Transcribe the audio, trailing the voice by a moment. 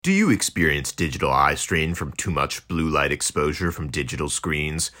Do you experience digital eye strain from too much blue light exposure from digital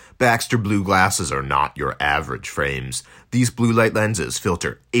screens? Baxter Blue glasses are not your average frames. These blue light lenses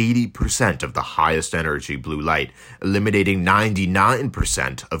filter 80% of the highest energy blue light, eliminating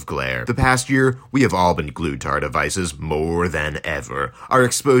 99% of glare. The past year, we have all been glued to our devices more than ever. Our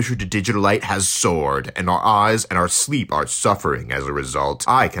exposure to digital light has soared, and our eyes and our sleep are suffering as a result.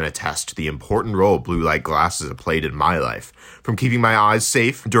 I can attest to the important role blue light glasses have played in my life, from keeping my eyes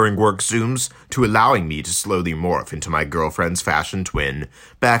safe during work Zooms to allowing me to slowly morph into my girlfriend's fashion twin.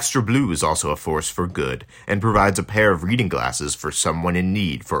 Baxter Blue is also a force for good and provides a pair of reading glasses for someone in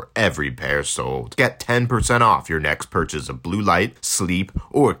need for every pair sold. Get 10% off your next purchase of blue light, sleep,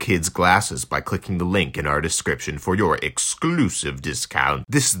 or kids glasses by clicking the link in our description for your exclusive discount.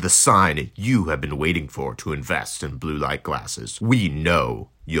 This is the sign you have been waiting for to invest in blue light glasses. We know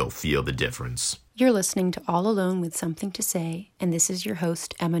you'll feel the difference. You're listening to All Alone with Something to Say, and this is your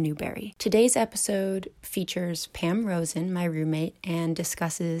host, Emma Newberry. Today's episode features Pam Rosen, my roommate, and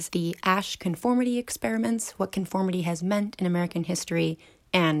discusses the Asch conformity experiments, what conformity has meant in American history,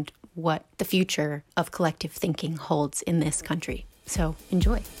 and what the future of collective thinking holds in this country. So,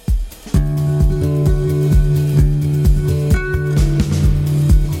 enjoy.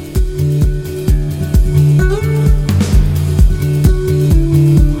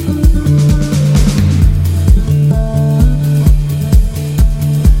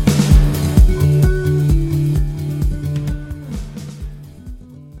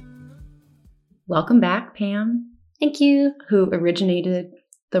 Welcome back, Pam. Thank you. Who originated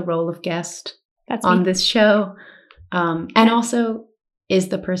the role of guest That's on me. this show. And also is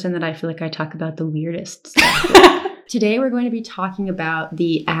the person that I feel like I talk about the weirdest stuff with. Today we're going to be talking about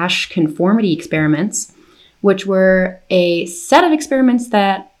the Asch conformity experiments, which were a set of experiments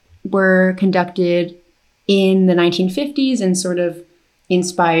that were conducted in the 1950s and sort of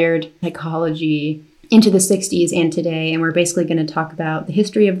inspired psychology into the 60s and today. And we're basically going to talk about the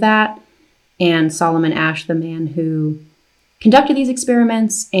history of that and Solomon Asch, the man who conducted these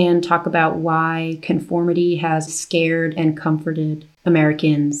experiments, and talk about why conformity has scared and comforted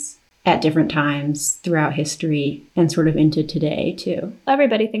Americans at different times throughout history and sort of into today, too.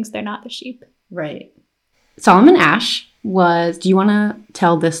 Everybody thinks they're not the sheep. Right. Solomon Asch was, do you want to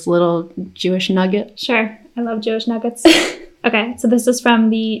tell this little Jewish nugget? Sure. I love Jewish nuggets. Okay, so this is from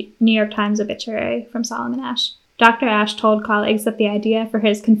the New York Times obituary from Solomon Asch. Dr. Asch told colleagues that the idea for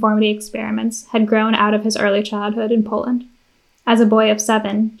his conformity experiments had grown out of his early childhood in Poland. As a boy of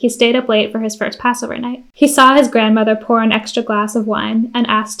 7, he stayed up late for his first Passover night. He saw his grandmother pour an extra glass of wine and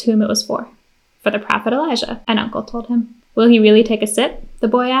asked whom it was for. For the prophet Elijah, an uncle told him. Will he really take a sip? The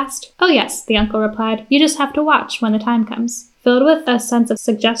boy asked. Oh yes, the uncle replied. You just have to watch when the time comes. Filled with a sense of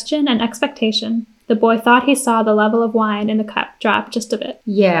suggestion and expectation, the boy thought he saw the level of wine in the cup drop just a bit.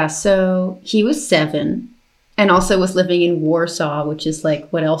 Yeah, so he was 7. And also was living in Warsaw, which is like,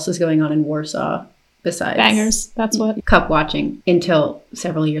 what else is going on in Warsaw besides Bangers, that's what. Cup watching, until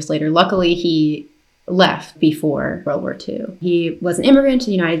several years later. Luckily, he left before World War II. He was an immigrant to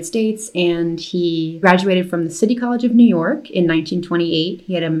the United States, and he graduated from the City College of New York in 1928.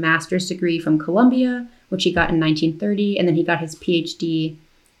 He had a master's degree from Columbia, which he got in 1930, and then he got his PhD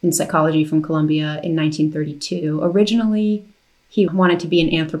in psychology from Columbia in 1932. Originally, he wanted to be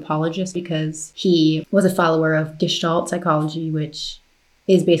an anthropologist because he was a follower of Gestalt psychology, which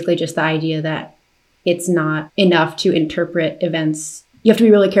is basically just the idea that it's not enough to interpret events. You have to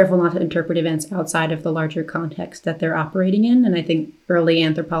be really careful not to interpret events outside of the larger context that they're operating in. And I think early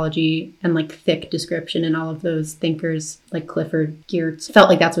anthropology and like thick description and all of those thinkers like Clifford Geertz felt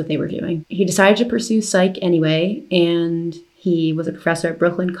like that's what they were doing. He decided to pursue psych anyway, and he was a professor at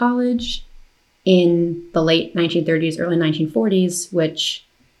Brooklyn College in the late 1930s, early 1940s, which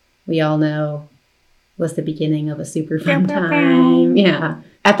we all know was the beginning of a super fun time. Yeah.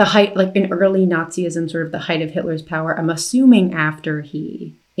 At the height, like in early Nazism, sort of the height of Hitler's power, I'm assuming after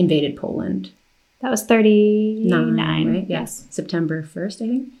he invaded Poland. That was 39, right? Yes. September 1st, I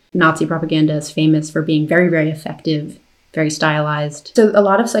think. Nazi propaganda is famous for being very, very effective, very stylized. So a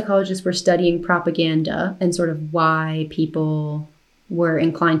lot of psychologists were studying propaganda and sort of why people were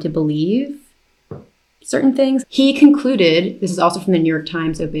inclined to believe certain things. He concluded, this is also from the New York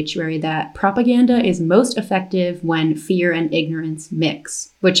Times obituary, that propaganda is most effective when fear and ignorance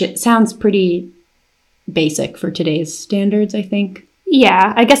mix, which it sounds pretty basic for today's standards, I think.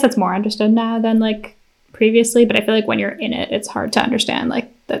 Yeah, I guess that's more understood now than like previously, but I feel like when you're in it, it's hard to understand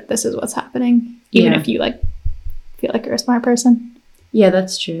like that this is what's happening, even if you like feel like you're a smart person. Yeah,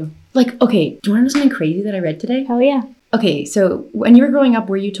 that's true. Like, okay, do you want to know something crazy that I read today? Hell yeah. Okay, so when you were growing up,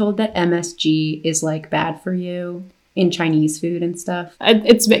 were you told that MSG is like bad for you? in Chinese food and stuff?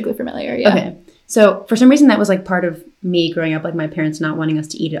 It's vaguely familiar, yeah. Okay. So for some reason that was like part of me growing up, like my parents not wanting us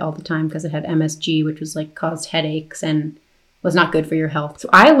to eat it all the time because it had MSG, which was like caused headaches and was not good for your health. So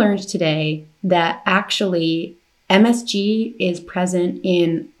I learned today that actually MSG is present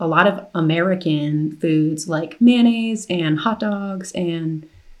in a lot of American foods like mayonnaise and hot dogs and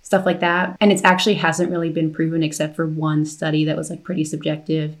stuff like that. And it actually hasn't really been proven except for one study that was like pretty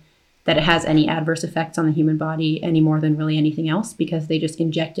subjective that it has any adverse effects on the human body any more than really anything else, because they just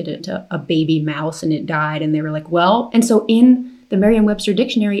injected it to a baby mouse and it died. And they were like, well, and so in the Merriam-Webster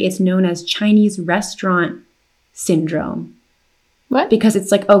dictionary, it's known as Chinese restaurant syndrome. What? Because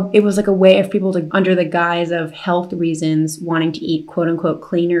it's like, it was like a way of people to, under the guise of health reasons, wanting to eat quote unquote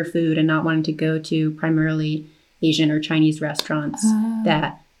cleaner food and not wanting to go to primarily Asian or Chinese restaurants,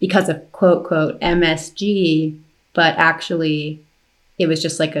 that because of quote quote MSG, but actually it was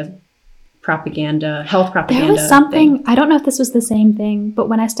just like a propaganda, health propaganda. There was something, thing. I don't know if this was the same thing, but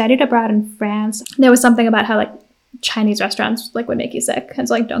when I studied abroad in France, there was something about how like Chinese restaurants like would make you sick, and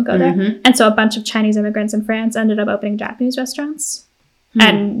so like don't go there. And so a bunch of Chinese immigrants in France ended up opening Japanese restaurants,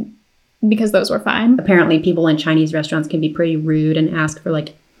 and because those were fine. Apparently people in Chinese restaurants can be pretty rude and ask for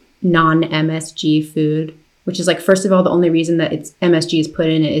like non-MSG food, which is like, first of all, the only reason that it's MSG is put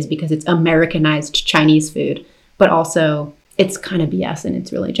in it is because it's Americanized Chinese food, but also it's kind of BS and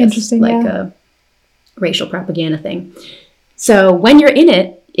it's really just like a racial propaganda thing. So when you're in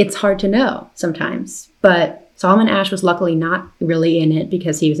it, it's hard to know sometimes. But Solomon Asch was luckily not really in it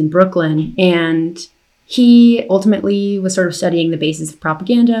because he was in Brooklyn. And he ultimately was sort of studying the basis of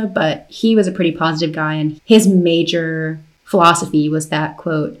propaganda, but he was a pretty positive guy. And his major philosophy was that,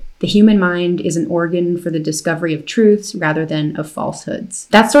 quote, the human mind is an organ for the discovery of truths rather than of falsehoods.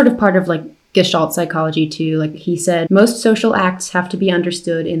 That's sort of part of like Gestalt psychology too. Like he said, most social acts have to be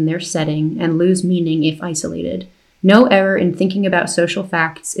understood in their setting and lose meaning if isolated. No error in thinking about social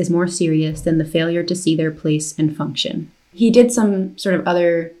facts is more serious than the failure to see their place and function. He did some sort of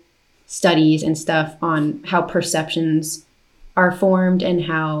other studies and stuff on how perceptions are formed and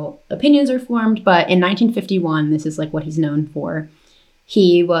how opinions are formed. But in 1951, this is like what he's known for.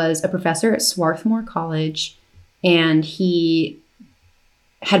 He was a professor at Swarthmore College, and he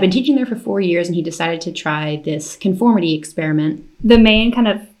had been teaching there for 4 years, and he decided to try this conformity experiment. The main kind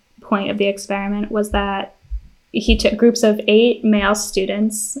of point of the experiment was that he took groups of 8 male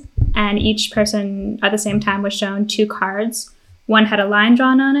students, and each person at the same time was shown 2 cards. One had a line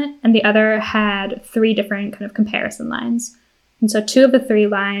drawn on it, and the other had 3 different kind of comparison lines. And so 2 of the 3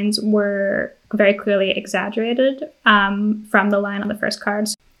 lines were very clearly exaggerated from the line on the first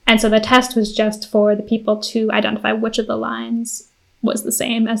cards. And so the test was just for the people to identify which of the lines was the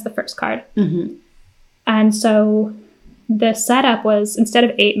same as the first card. And so the setup was, instead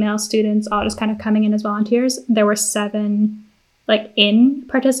of 8 male students all just kind of coming in as volunteers, there were 7 like in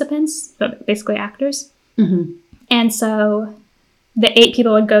participants, but basically actors. And so the 8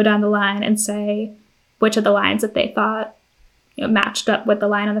 people would go down the line and say which of the lines that they thought matched up with the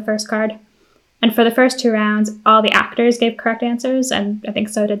line on the first card. And for the first 2 rounds, all the actors gave correct answers, and I think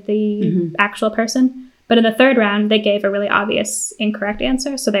so did the actual person. But in the 3rd round, they gave a really obvious incorrect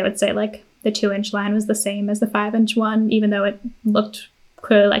answer. So they would say, like, the 2-inch line was the same as the 5-inch one, even though it looked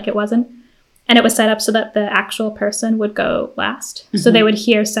clearly like it wasn't. And it was set up so that the actual person would go last. So they would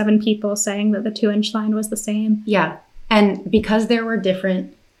hear 7 people saying that the 2-inch line was the same. Yeah. And because there were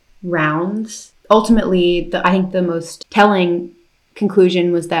different rounds, ultimately, I think the most telling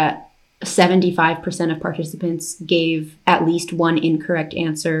conclusion was that 75% of participants gave at least one incorrect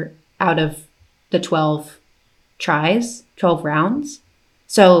answer out of the 12 tries, 12 rounds.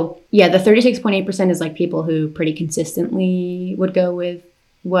 So yeah, the 36.8% is like people who pretty consistently would go with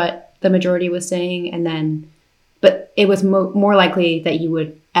what the majority was saying. And then, but it was more likely that you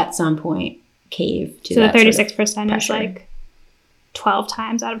would at some point cave to that. So the 36% sort of is like 12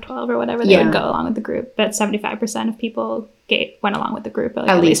 times out of 12 or whatever they would go along with the group. But 75% of people went along with the group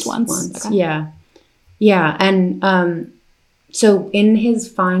at least once. Okay. Yeah. And so in his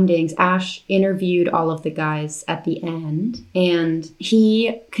findings, Asch interviewed all of the guys at the end, and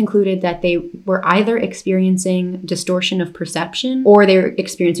he concluded that they were either experiencing distortion of perception or they were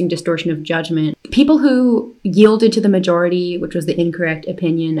experiencing distortion of judgment. People who yielded to the majority, which was the incorrect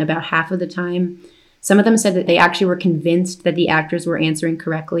opinion about half of the time, some of them said that they actually were convinced that the actors were answering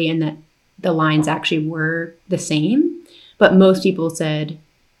correctly and that the lines actually were the same. But most people said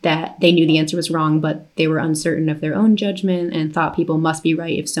that they knew the answer was wrong, but they were uncertain of their own judgment and thought people must be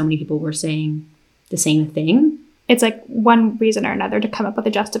right if so many people were saying the same thing. it's like one reason or another to come up with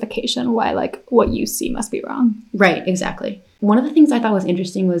a justification why like what you see must be wrong. Right, exactly. One of the things I thought was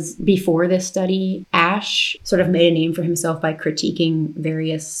interesting was before this study, Asch sort of made a name for himself by critiquing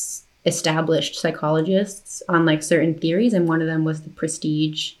various established psychologists on like certain theories, and one of them was the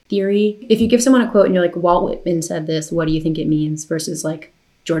prestige theory. If you give someone a quote and you're like, Walt Whitman said this, what do you think it means? Versus like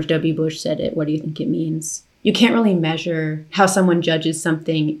George W. Bush said it, what do you think it means? You can't really measure how someone judges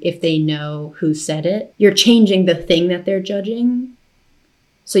something if they know who said it. You're changing the thing that they're judging.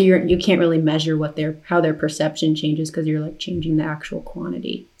 So you can't really measure how their perception changes because you're like changing the actual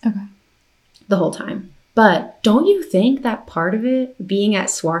quantity. Okay. The whole time. But don't you think that part of it, being at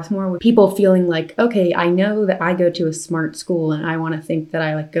Swarthmore, with people feeling like, okay, I know that I go to a smart school and I want to think that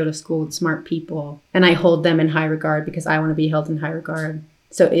I like go to school with smart people and I hold them in high regard because I want to be held in high regard.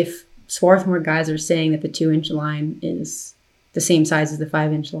 So if Swarthmore guys are saying that the 2-inch line is the same size as the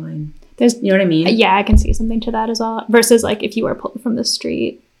 5-inch line, you know what I mean? Yeah, I can see something to that as well. Versus like if you were pulled from the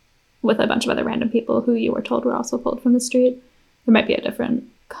street with a bunch of other random people who you were told were also pulled from the street, there might be a different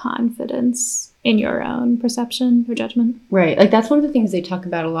confidence in your own perception or judgment. Right. Like that's one of the things they talk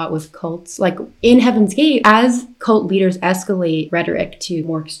about a lot with cults. Like in Heaven's Gate, as cult leaders escalate rhetoric to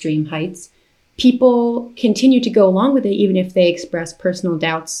more extreme heights, people continue to go along with it even if they express personal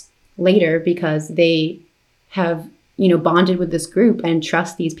doubts later because they have, bonded with this group and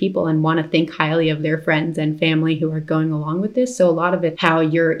trust these people and want to think highly of their friends and family who are going along with this. So a lot of it, how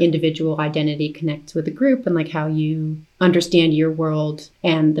your individual identity connects with the group and like how you understand your world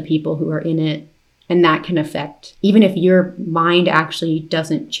and the people who are in it. And that can affect, even if your mind actually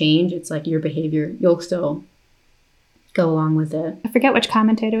doesn't change, it's like your behavior, you'll still go along with it. I forget which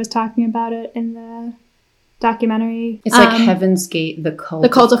commentator was talking about it in the documentary. It's like Heaven's Gate, the cult. The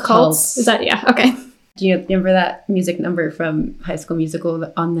Cult of Cults. Is that, yeah, okay. Do you remember that music number from High School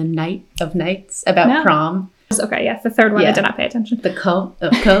Musical, On the Night of Nights, about prom? Okay, yeah, the third one, I did not pay attention. The Cult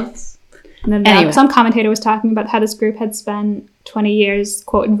of Cults. And then some commentator was talking about how this group had spent 20 years,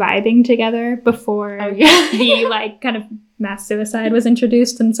 quote, vibing together before the like kind of mass suicide was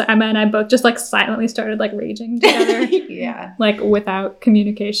introduced. And so Emma and I both just like silently started like raging together. Yeah. Like without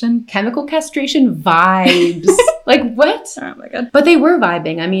communication. Chemical castration vibes. Like what? Oh my God. But they were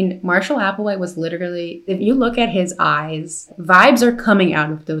vibing. I mean, Marshall Applewhite was literally, if you look at his eyes, vibes are coming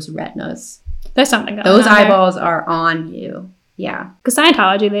out of those retinas. There's something going Those on eyeballs are on you. Yeah. Because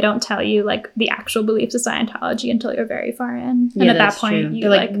Scientology, they don't tell you like the actual beliefs of Scientology until you're very far in. And at that point, you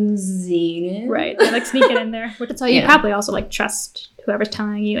like zine it. Right. They like sneak it in there. Which is how you probably also like trust whoever's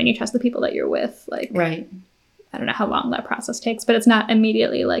telling you and you trust the people that you're with. Like, right. I don't know how long that process takes, but it's not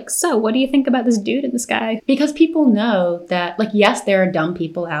immediately like, so what do you think about this dude in the sky? Because people know that, like, yes, there are dumb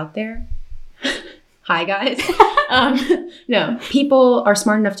people out there. Hi, guys. No, people are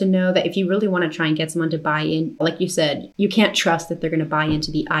smart enough to know that if you really want to try and get someone to buy in, like you said, you can't trust that they're going to buy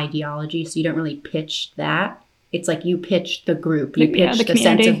into the ideology. So you don't really pitch that. It's like you pitch the group, you pitch the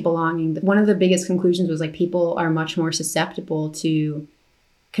sense of belonging. One of the biggest conclusions was like people are much more susceptible to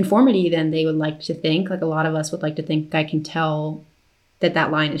conformity than they would like to think. Like a lot of us would like to think, I can tell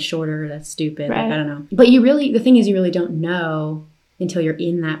that line is shorter, that's stupid. Right. Like, I don't know. But the thing is you really don't know until you're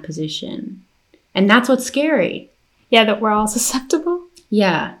in that position. And that's what's scary. Yeah, that we're all susceptible.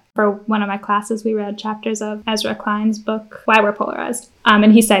 Yeah. For one of my classes, we read chapters of Ezra Klein's book, Why We're Polarized.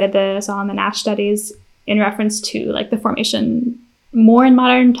 And he cited the Solomon Asch studies in reference to like the formation more in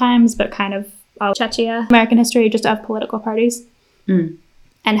modern times, but kind of Czechia, American history, just of political parties. Mm.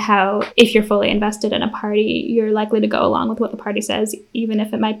 And how if you're fully invested in a party, you're likely to go along with what the party says, even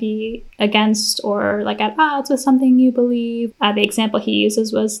if it might be against or like at odds with something you believe. The example he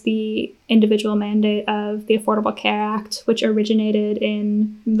uses was the individual mandate of the Affordable Care Act, which originated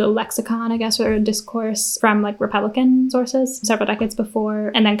in the lexicon, I guess, or discourse from like Republican sources several decades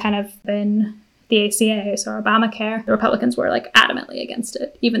before, and then kind of in the ACA, so Obamacare, the Republicans were like adamantly against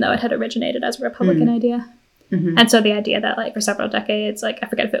it, even though it had originated as a Republican idea. Mm-hmm. And so the idea that like for several decades, like I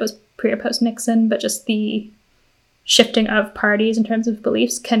forget if it was pre or post Nixon, but just the shifting of parties in terms of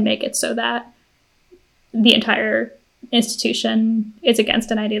beliefs can make it so that the entire institution is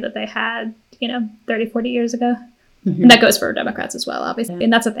against an idea that they had, 30, 40 years ago. Mm-hmm. And that goes for Democrats as well, obviously. Yeah.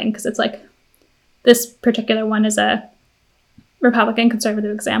 And that's the thing, because it's like this particular one is a Republican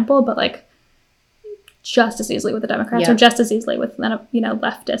conservative example, but like just as easily with the Democrats or just as easily with,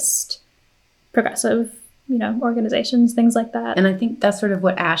 leftist progressive organizations, things like that. And I think that's sort of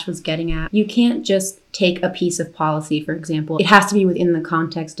what Asch was getting at. You can't just take a piece of policy, for example. It has to be within the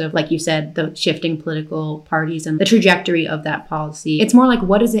context of, like you said, the shifting political parties and the trajectory of that policy. It's more like,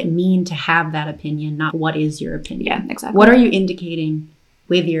 what does it mean to have that opinion, not what is your opinion? Yeah, exactly. What are you indicating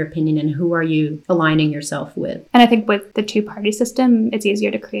with your opinion and who are you aligning yourself with. And I think with the two-party system, it's easier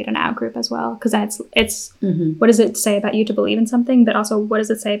to create an out-group as well, because it's what does it say about you to believe in something, but also what does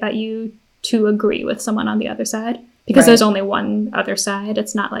it say about you to agree with someone on the other side? Because there's only one other side.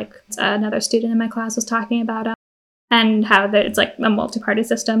 It's not like another student in my class was talking about and how it's like a multi-party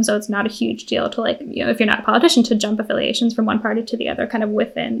system, so it's not a huge deal to like, you know, if you're not a politician, to jump affiliations from one party to the other kind of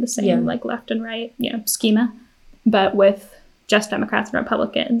within the same like left and right, you know, schema. But with just Democrats and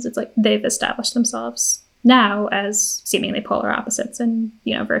Republicans, it's like they've established themselves now as seemingly polar opposites in,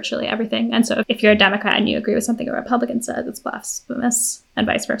 you know, virtually everything. And so if you're a Democrat and you agree with something a Republican says, it's blasphemous, and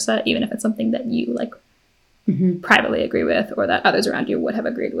vice versa, even if it's something that you like privately agree with or that others around you would have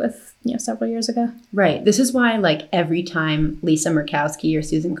agreed with, you know, several years ago. Right. This is why, like, every time Lisa Murkowski or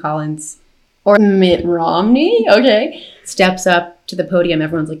Susan Collins or Mitt Romney, steps up to the podium,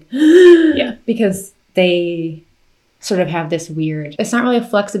 everyone's like, yeah, because they sort of have this weird, it's not really a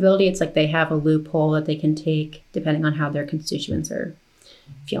flexibility, it's like they have a loophole that they can take depending on how their constituents are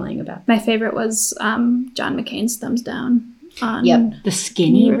feeling about it. My favorite was John McCain's thumbs down on the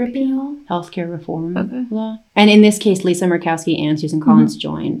skinny repeal healthcare reform law. And in this case, Lisa Murkowski and Susan Collins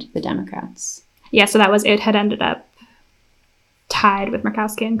joined the Democrats. Yeah, so it had ended up tied with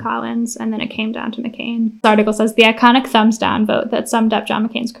Murkowski and Collins, and then it came down to McCain. The article says the iconic thumbs down vote that summed up John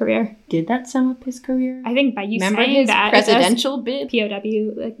McCain's career. Did that sum up his career? I think by you Remember saying his that presidential bid?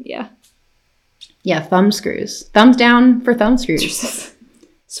 POW, like, yeah. Yeah, thumb screws. Thumbs down for thumb screws.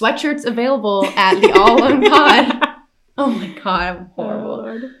 Sweatshirts available at the All Alone Pod. Oh my God, I'm horrible.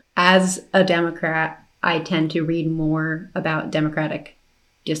 Lord. As a Democrat, I tend to read more about Democratic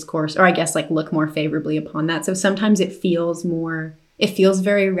discourse, or I guess like look more favorably upon that. So sometimes it feels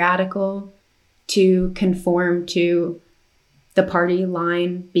very radical to conform to the party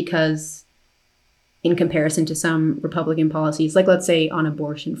line, because in comparison to some Republican policies, like let's say on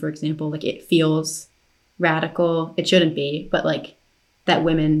abortion, for example, like it feels radical. It shouldn't be, but like that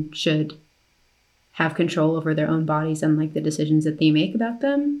women should have control over their own bodies and like the decisions that they make about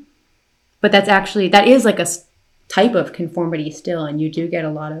them. But that is like a type of conformity still, and you do get a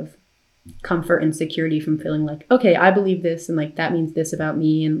lot of comfort and security from feeling like, okay, I believe this, and like that means this about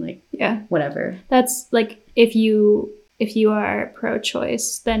me, and like whatever. That's like if you are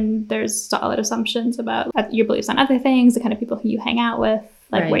pro-choice, then there's solid assumptions about your beliefs on other things, the kind of people who you hang out with,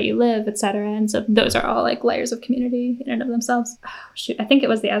 like where you live, etc. And so those are all like layers of community in and of themselves. Oh, shoot, I think it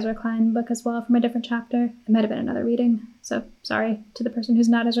was the Ezra Klein book as well from a different chapter. It might have been another reading, so sorry to the person who's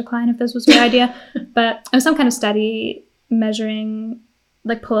not Ezra Klein if this was your idea. But it was some kind of study measuring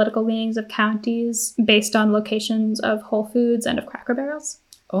like political leanings of counties based on locations of Whole Foods and of Cracker Barrels.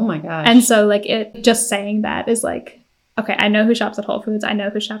 Oh my gosh. And so like it just saying that is like, okay, I know who shops at Whole Foods, I know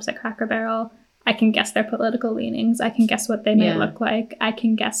who shops at Cracker Barrel. I can guess their political leanings. I can guess what they may look like. I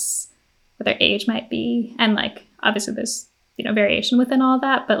can guess what their age might be. And like, obviously there's, you know, variation within all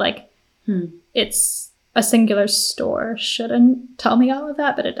that, but like it's a singular store shouldn't tell me all of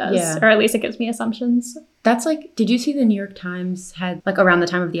that, but it does. Yeah. Or at least it gives me assumptions. That's like, did you see the New York Times had like around the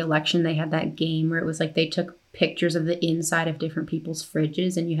time of the election, they had that game where it was like they took pictures of the inside of different people's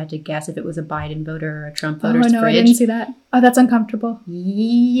fridges and you had to guess if it was a Biden voter or a Trump voter's fridge. Oh no, I didn't see that. Oh, that's uncomfortable.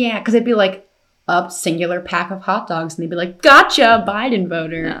 Yeah, because it'd be like a singular pack of hot dogs and they'd be like, gotcha, Biden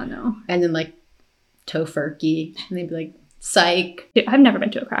voter. No. And then like tofurkey and they'd be like, psych. Dude, I've never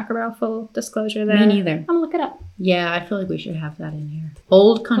been to a Cracker Barrel, full disclosure there. Me neither. I'm gonna look it up. Yeah, I feel like we should have that in here.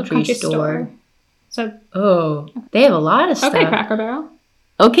 Old Country Store. So they have a lot of stuff. Okay, Cracker Barrel.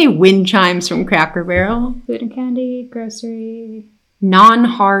 Okay, wind chimes from Cracker Barrel. Food and candy, grocery.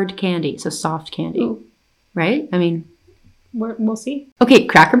 Non-hard candy, so soft candy. Ooh. Right? I mean, we'll see. Okay,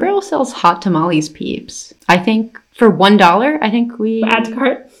 Cracker Barrel sells hot tamales, peeps. I think for $1, I think we add to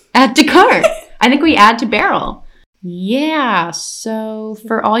cart. Add to cart. I think we add to barrel. Yeah, so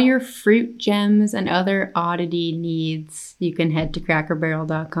for all your fruit gems and other oddity needs, you can head to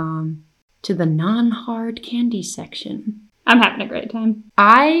crackerbarrel.com to the non-hard candy section. I'm having a great time.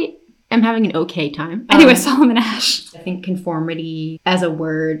 I am having an okay time. Anyway, Solomon Asch. I think conformity as a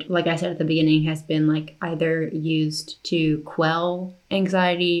word, like I said at the beginning, has been like either used to quell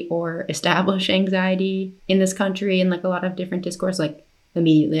anxiety or establish anxiety in this country in like a lot of different discourse. Like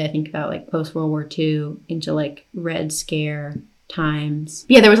immediately I think about like post-World War II into like Red Scare times.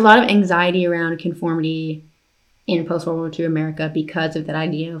 But yeah, there was a lot of anxiety around conformity in post-World War II America because of that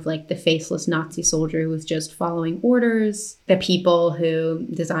idea of like the faceless Nazi soldier who was just following orders, the people who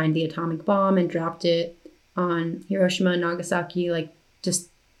designed the atomic bomb and dropped it on Hiroshima and Nagasaki, like just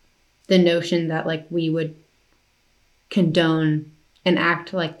the notion that like we would condone an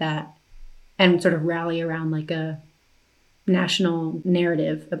act like that and sort of rally around like a national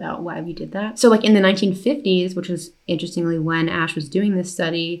narrative about why we did that. So like in the 1950s, which was interestingly when Ash was doing this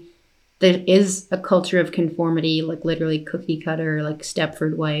study, there is a culture of conformity, like literally cookie cutter, like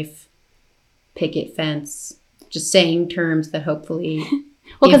Stepford wife, picket fence, just saying terms that hopefully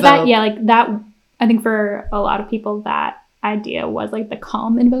well, because that, yeah, like that, I think for a lot of people, that idea was like the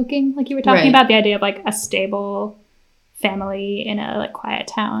calm invoking, like you were talking about, the idea of like a stable family in a like quiet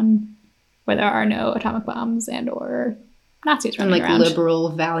town where there are no atomic bombs and or Nazis running and like around.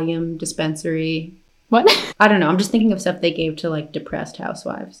 liberal Valium dispensary. What? I don't know. I'm just thinking of stuff they gave to like depressed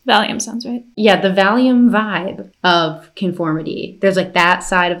housewives. Valium sounds right. Yeah, the Valium vibe of conformity. There's like that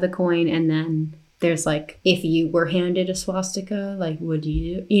side of the coin, and then there's like, if you were handed a swastika, like, would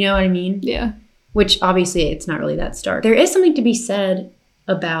you? You know what I mean? Yeah. Which obviously it's not really that stark. There is something to be said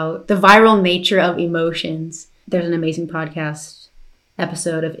about the viral nature of emotions. There's an amazing podcast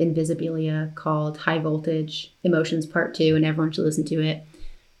episode of Invisibilia called High Voltage Emotions Part 2, and everyone should listen to it.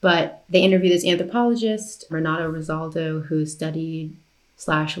 But they interviewed this anthropologist, Renato Rosaldo, who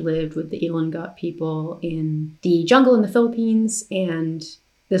studied/lived with the Ilongot people in the jungle in the Philippines. And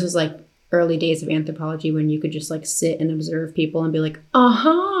this was like early days of anthropology when you could just like sit and observe people and be like,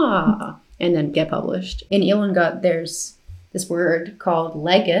 aha, and then get published. In Ilongot, there's this word called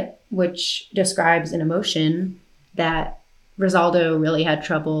leget, which describes an emotion that Rosaldo really had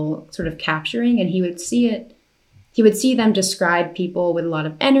trouble sort of capturing, and he would see them describe people with a lot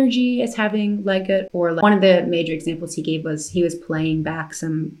of energy as having leget. Or like, one of the major examples he gave was he was playing back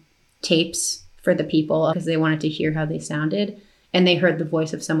some tapes for the people because they wanted to hear how they sounded, and they heard the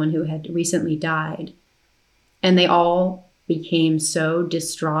voice of someone who had recently died, and they all became so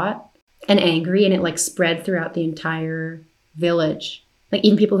distraught and angry, and it like spread throughout the entire village. Like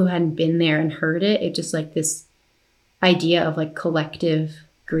even people who hadn't been there and heard it, it just like this idea of like collective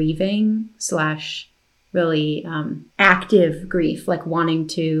grieving / really active grief, like wanting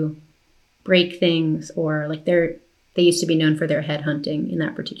to break things, or like they used to be known for their head hunting in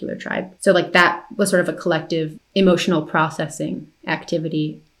that particular tribe. So like that was sort of a collective emotional processing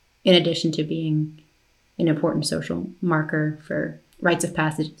activity, in addition to being an important social marker for rites of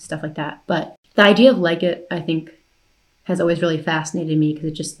passage, stuff like that. But the idea of leget, I think, has always really fascinated me, because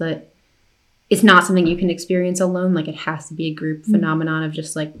it's just that it's not something you can experience alone. Like it has to be a group phenomenon of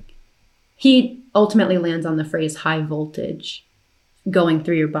just like, he ultimately lands on the phrase high voltage going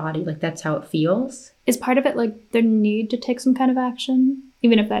through your body. Like that's how it feels. Is part of it like the need to take some kind of action,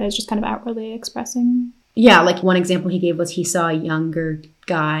 even if that is just kind of outwardly expressing? Yeah, like one example he gave was he saw a younger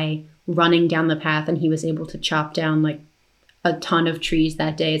guy running down the path, and he was able to chop down like a ton of trees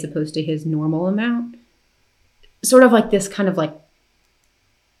that day as opposed to his normal amount. Sort of like this kind of like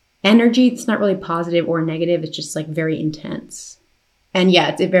energy. It's not really positive or negative. It's just like very intense. And yeah,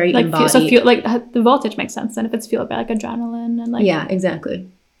 it's a very like embodied. Like the voltage makes sense then if it's fueled by like adrenaline and like yeah, exactly,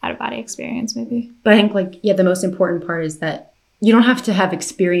 out of body experience maybe. But I think like, yeah, the most important part is that you don't have to have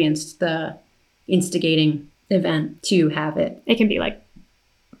experienced the instigating event to have it. It can be like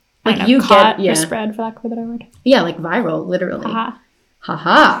you caught get or spread, for lack of a better word. Yeah, like viral, literally.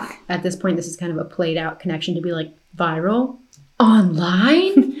 Haha. At this point, this is kind of a played out connection to be like viral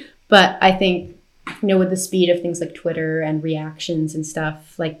online. But I think, you know, with the speed of things like Twitter and reactions and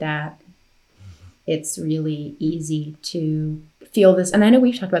stuff like that, it's really easy to feel this. And I know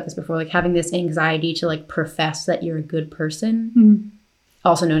we've talked about this before, like having this anxiety to like profess that you're a good person,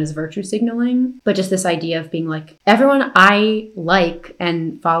 also known as virtue signaling. But just this idea of being like, everyone I like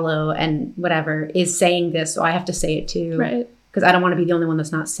and follow and whatever is saying this, so I have to say it too. Right. Because I don't want to be the only one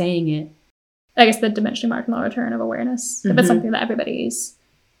that's not saying it. I guess the diminishing marginal return of awareness. If it's something that everybody's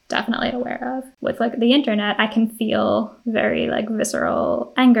definitely aware of. With like the internet, I can feel very like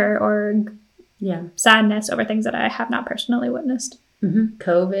visceral anger or sadness over things that I have not personally witnessed.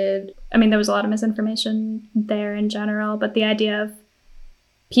 COVID. I mean, there was a lot of misinformation there in general, but the idea of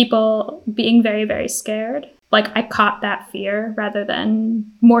people being very, very scared, like I caught that fear rather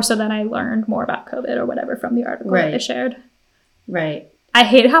than more so than I learned more about COVID or whatever from the article that they shared. Right. I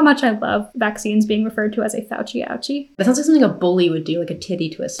hate how much I love vaccines being referred to as a Fauci ouchie. That sounds like something a bully would do, like a titty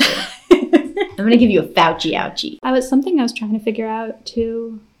twister. I'm going to give you a Fauci ouchie. I was trying to figure out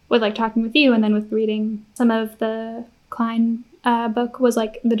too, with like talking with you and then with reading some of the Klein book, was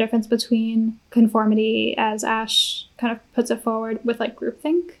like the difference between conformity, as Ash kind of puts it forward, with like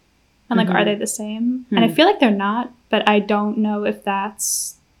groupthink. And like, are they the same? And I feel like they're not, but I don't know if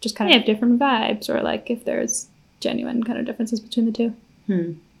that's just kind of different vibes or like if there's genuine kind of differences between the two.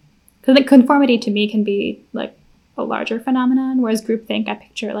 Because like conformity to me can be like a larger phenomenon, whereas groupthink, I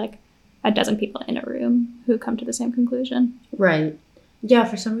picture like a dozen people in a room who come to the same conclusion. Right. Yeah,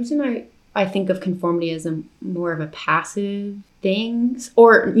 for some reason I think of conformity as more of a passive thing,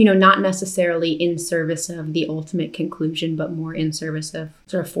 or, not necessarily in service of the ultimate conclusion, but more in service of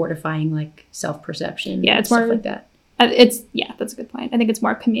sort of fortifying like self-perception. Yeah, it's stuff more like that. That's a good point. I think it's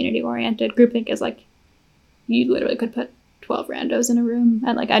more community oriented. Groupthink is like, you literally could put 12 randos in a room,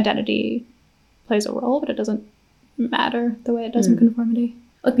 and like identity plays a role, but it doesn't matter the way it does in conformity.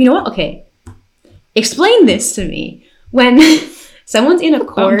 Look, you know what? Okay. Explain this to me. When someone's in a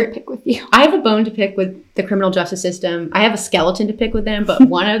court, bone to pick with you. I have a bone to pick with the criminal justice system. I have a skeleton to pick with them, but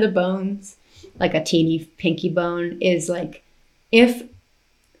one of the bones, like a teeny pinky bone, is like, if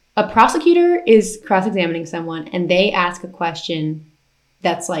a prosecutor is cross-examining someone and they ask a question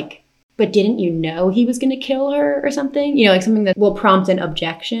that's like, but didn't you know he was going to kill her or something? Like something that will prompt an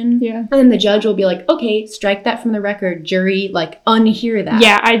objection. Yeah. And then the judge will be like, okay, strike that from the record. Jury, like, unhear that.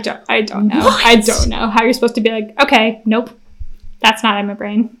 Yeah, I don't know. What? I don't know how you're supposed to be like, okay, nope. That's not in my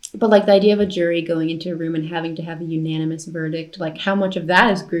brain. But like the idea of a jury going into a room and having to have a unanimous verdict, like how much of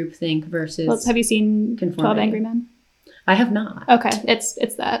that is groupthink versus Have you seen conformity? 12 Angry Men? I have not. Okay, it's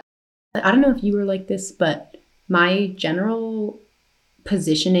that. I don't know if you were like this, but my general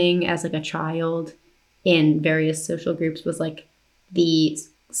positioning as like a child in various social groups was like the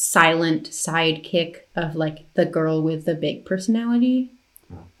silent sidekick of like the girl with the big personality.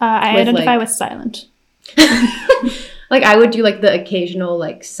 I With, identify like- with silent. Like I would do like the occasional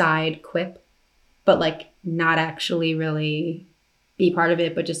like side quip, but like not actually really be part of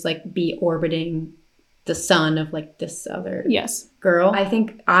it, but just like be orbiting the sun of like this other Yes. girl. I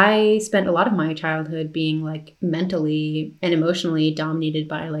think I spent a lot of my childhood being like mentally and emotionally dominated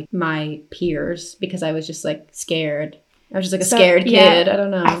by like my peers because I was just like scared. I was just like a scared kid. I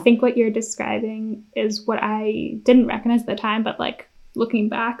don't know. I think what you're describing is what I didn't recognize at the time, but like looking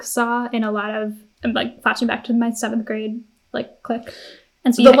back saw in a lot of, like flashing back to my 7th grade like clique.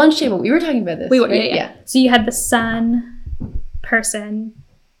 And so the lunch table, we were talking about this. we were, right? yeah. So you had the sun person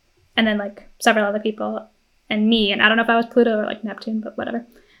and then like several other people and me, and I don't know if I was Pluto or like Neptune, but whatever.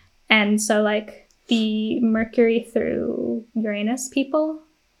 And so like the Mercury through Uranus people,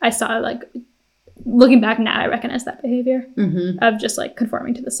 I saw like, looking back now, I recognize that behavior of just like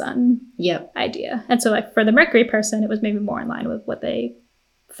conforming to the sun Yep. idea. And so like for the Mercury person, it was maybe more in line with what they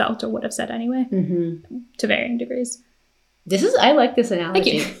felt or would have said anyway, to varying degrees. I like this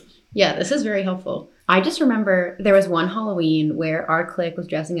analogy. Thank you. Yeah, this is very helpful. I just remember there was one Halloween where our clique was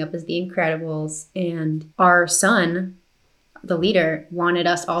dressing up as the Incredibles, and our son, the leader, wanted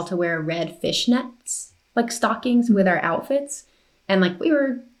us all to wear red fishnets, like stockings with our outfits. And like we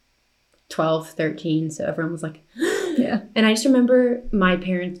were 12, 13, so everyone was like, Yeah. And I just remember my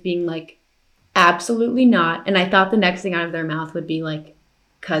parents being like, absolutely not. And I thought the next thing out of their mouth would be like,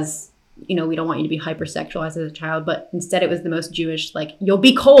 because, we don't want you to be hypersexualized as a child. But instead it was the most Jewish, like, you'll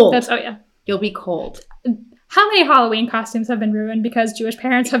be cold. You'll be cold. How many Halloween costumes have been ruined because Jewish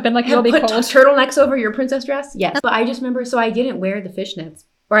parents have been like, you'll be Put cold? turtlenecks over your princess dress? Yes. But I just remember, so I didn't wear the fishnets.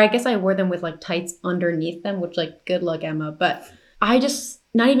 Or I guess I wore them with like tights underneath them, which like, good luck, Emma. But I just,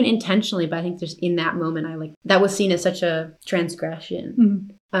 not even intentionally, but I think just in that moment, I like, that was seen as such a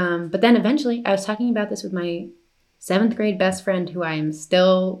transgression. But then eventually I was talking about this with my 7th grade best friend who I am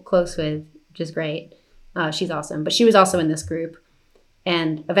still close with, which is great. She's awesome. But she was also in this group.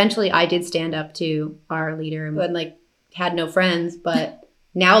 And eventually I did stand up to our leader and like had no friends. But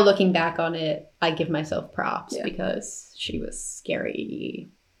now looking back on it, I give myself props because she was scary.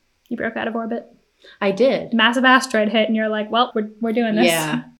 You broke out of orbit. I did. Massive asteroid hit and you're like, well, we're doing this.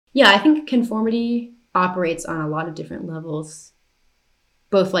 Yeah, I think conformity operates on a lot of different levels,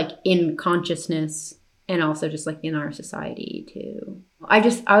 both like in consciousness and also just like in our society too. I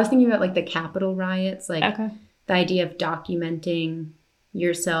was thinking about like the Capitol riots, like the idea of documenting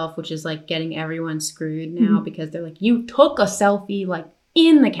yourself, which is like getting everyone screwed now because they're like, you took a selfie like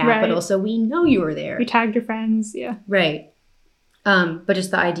in the Capitol, so we know you were there. You tagged your friends, yeah. Right. But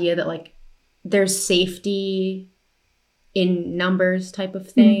just the idea that like there's safety in numbers type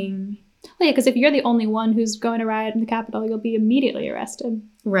of thing. Well, yeah, because if you're the only one who's going to riot in the Capitol, you'll be immediately arrested.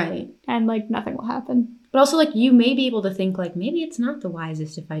 Right. And like nothing will happen. But also like you may be able to think like maybe it's not the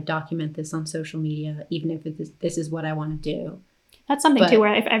wisest if I document this on social media, even if this is what I want to do. That's something too,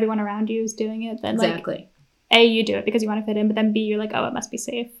 where if everyone around you is doing it, then exactly. Like, A, you do it because you want to fit in, but then B, you're like, oh, it must be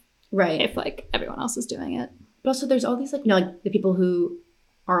safe. Right. If like everyone else is doing it. But also there's all these like, like the people who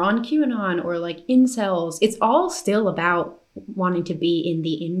are on QAnon or like incels. It's all still about wanting to be in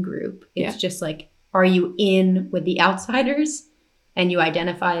the in group. It's just like, are you in with the outsiders and you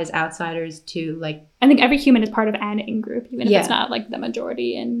identify as outsiders to like... I think every human is part of an in-group, even if it's not like the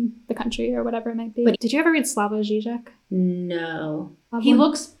majority in the country or whatever it might be. But did you ever read Slavoj Žižek? No. He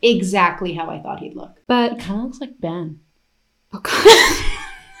looks exactly how I thought he'd look. But he kind of looks like Ben. Oh, God.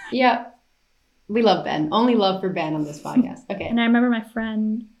 Yeah. We love Ben. Only love for Ben on this podcast. Okay. And I remember my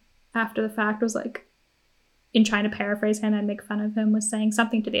friend, after the fact, was like, in trying to paraphrase him and make fun of him, was saying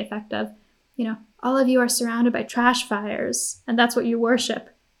something to the effect of, you know, all of you are surrounded by trash fires, and that's what you worship.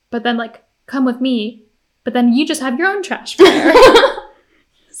 But then, like, come with me, but then you just have your own trash fire.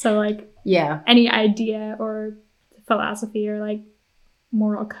 So, like, any idea or philosophy or, like,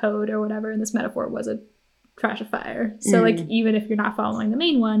 moral code or whatever in this metaphor was a trash fire. So, like, even if you're not following the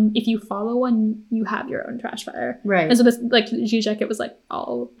main one, if you follow one, you have your own trash fire. Right. And so this, like, Žižek, it was, like,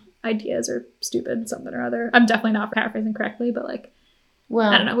 all ideas are stupid, something or other. I'm definitely not paraphrasing correctly, but, like, well,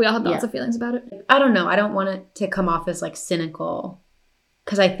 I don't know. We all have lots of feelings about it. I don't know. I don't want it to come off as, like, cynical,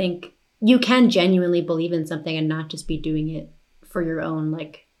 because I think you can genuinely believe in something and not just be doing it for your own,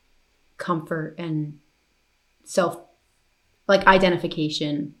 like, comfort and self, like,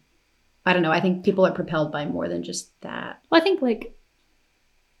 identification. I don't know. I think people are propelled by more than just that. Well, I think, like,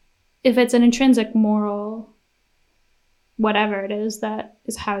 if it's an intrinsic moral, whatever it is, that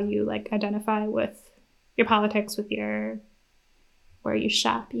is how you, like, identify with your politics, with your, where you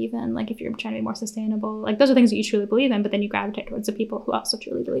shop even, like, if you're trying to be more sustainable, like, those are things that you truly believe in, but then you gravitate towards the people who also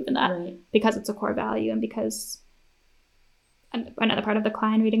truly believe in that, because it's a core value, and because another part of the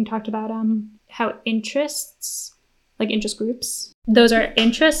Klein reading talked about how interests, like, interest groups, those are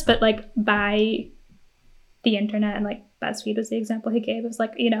interests, but, like, by the internet, and, like, BuzzFeed was the example he gave. It was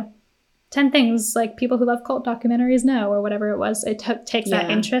like, you know, 10 things, like, people who love cult documentaries know, or whatever it was. It takes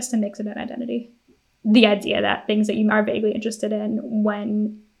that interest and makes it an identity. The idea that things that you are vaguely interested in,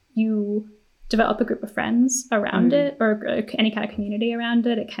 when you develop a group of friends around it, or any kind of community around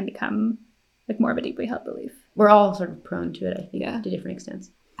it, it can become, like, more of a deeply held belief. We're all sort of prone to it, I think, to different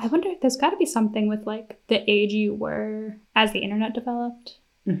extents. I wonder if there's got to be something with, like, the age you were as the internet developed,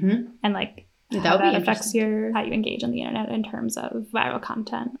 and, like, how that affects how you engage on the internet in terms of viral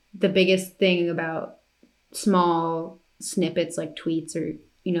content. The biggest thing about small snippets like tweets or,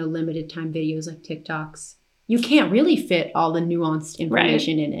 you know, limited time videos like TikToks, you can't really fit all the nuanced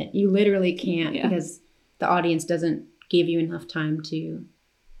information in it. You literally can't, because the audience doesn't give you enough time to,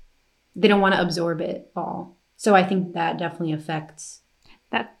 they don't want to absorb it all. So I think that definitely affects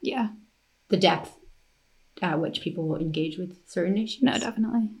that, the depth at which people will engage with certain issues. No,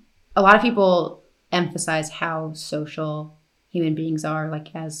 definitely. A lot of people emphasize how social human beings are,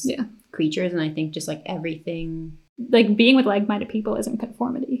 like, as creatures. And I think just, like, everything, like, being with like-minded people isn't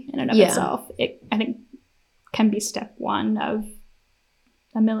conformity in and of itself. It, I think, can be step one of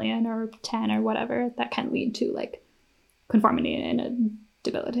a million or 10 or whatever that can lead to, like, conformity in a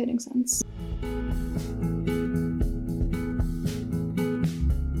debilitating sense.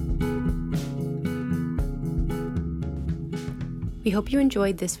 We hope you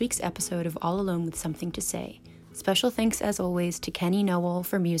enjoyed this week's episode of All Alone with Something to Say. Special thanks, as always, to Kenny Noel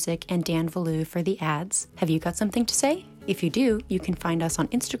for music and Dan Valu for the ads. Have you got something to say? If you do, you can find us on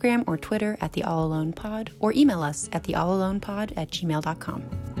Instagram or Twitter at The All Alone Pod, or email us at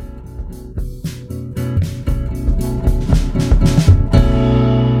theallalonepod@gmail.com.